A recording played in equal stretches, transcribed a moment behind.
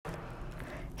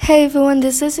Hey everyone,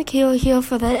 this is Akil here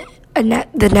for the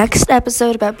next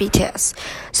episode about BTS.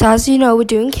 So as you know, we're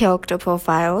doing character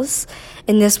profiles,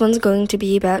 and this one's going to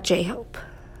be about J-Hope.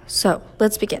 So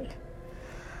let's begin.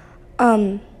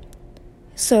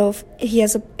 So he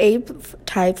has a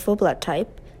A-type full blood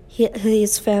type.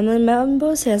 His family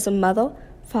members, he has a mother,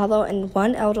 father, and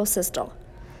one elder sister.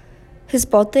 His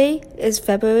birthday is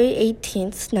February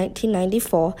 18th,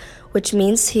 1994, which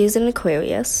means he is an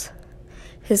Aquarius.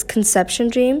 His conception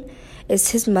dream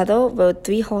is his mother rode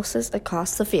 3 horses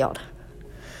across the field.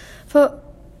 For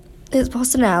his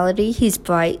personality, he's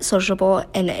bright, sociable,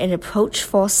 and an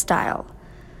approachful style.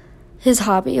 His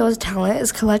hobby or talent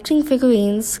is collecting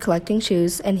figurines, collecting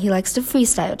shoes, and he likes to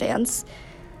freestyle dance.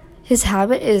 His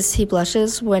habit is he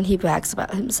blushes when he brags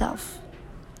about himself.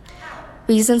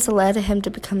 Reasons that led him to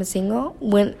become a singer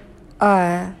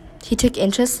he took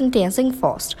interest in dancing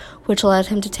first, which led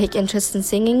him to take interest in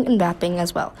singing and rapping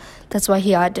as well. That's why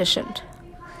he auditioned.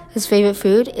 His favorite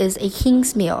food is a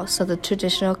king's meal, so the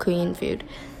traditional Korean food.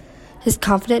 His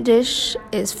confident dish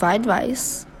is fried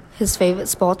rice. His favorite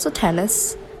sports are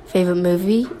tennis. Favorite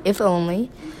movie, If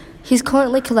Only. He's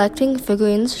currently collecting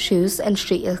figurines, shoes, and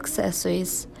street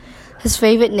accessories. His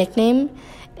favorite nickname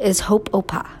is Hope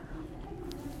Oppa.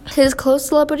 His close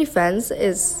celebrity friends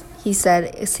he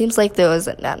said, it seems like there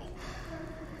isn't none.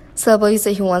 Celebrities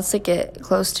that he wants to get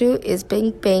close to is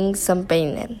Bing Bang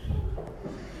Sambainen.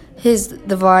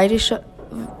 The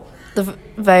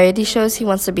variety shows he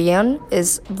wants to be on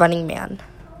is Running Man,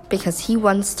 because he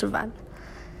wants to run.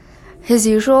 His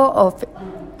usual or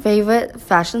favorite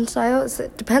fashion style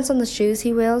depends on the shoes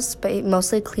he wears, but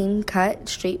mostly clean-cut,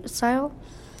 street style.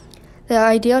 The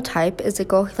ideal type is a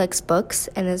girl who likes books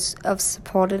and is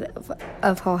supportive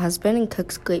of her husband and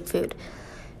cooks great food.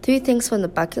 3 things from the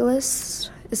bucket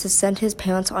list is to send his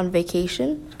parents on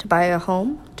vacation, to buy a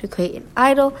home, to create an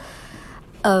idol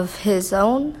of his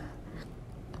own.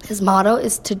 His motto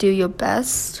is to do your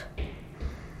best.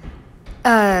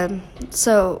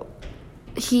 So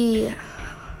he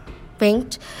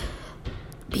ranked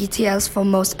BTS for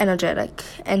most energetic,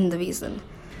 and the reason.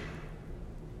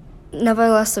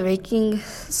 Nevertheless, the ranking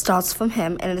starts from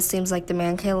him, and it seems like the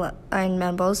Mankind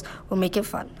members will make it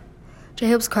fun.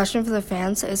 J-Hope's question for the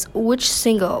fans is, which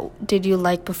single did you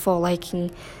like before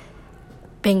liking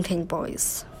Bangtan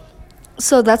Boys?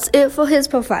 So that's it for his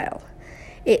profile.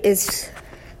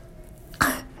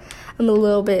 I'm a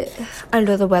little bit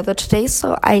under the weather today,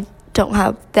 so I don't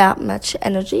have that much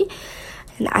energy.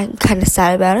 And I'm kind of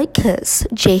sad about it because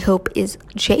J-Hope is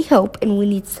J-Hope and we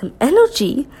need some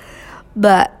energy.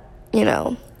 But,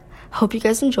 hope you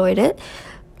guys enjoyed it.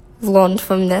 Learned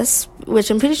from this, which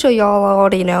I'm pretty sure y'all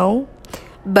already know.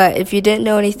 But if you didn't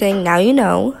know anything, now you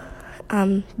know.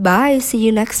 Bye. See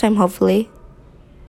you next time, hopefully.